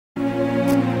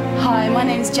Hi, my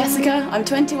name's Jessica, I'm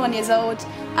 21 years old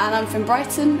and I'm from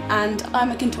Brighton and I'm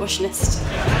a contortionist.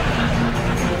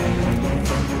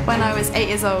 When I was 8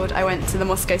 years old I went to the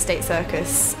Moscow State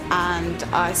Circus and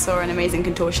I saw an amazing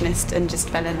contortionist and just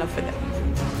fell in love with it.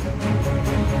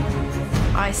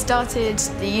 I started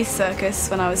the youth circus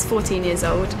when I was 14 years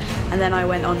old and then I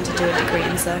went on to do a degree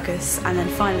in circus and then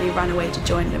finally ran away to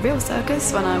join the real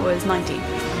circus when I was 19.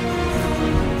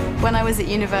 When I was at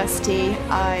university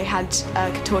I had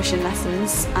contortion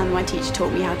lessons and my teacher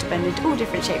taught me how to bend into all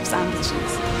different shapes and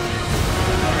positions.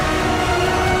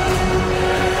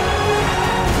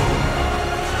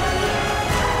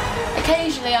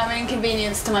 Occasionally I'm an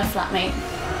inconvenience to my flatmate.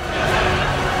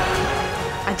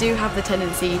 I do have the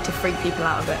tendency to freak people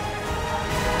out a bit.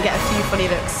 I get a few funny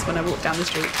looks when I walk down the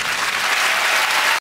street.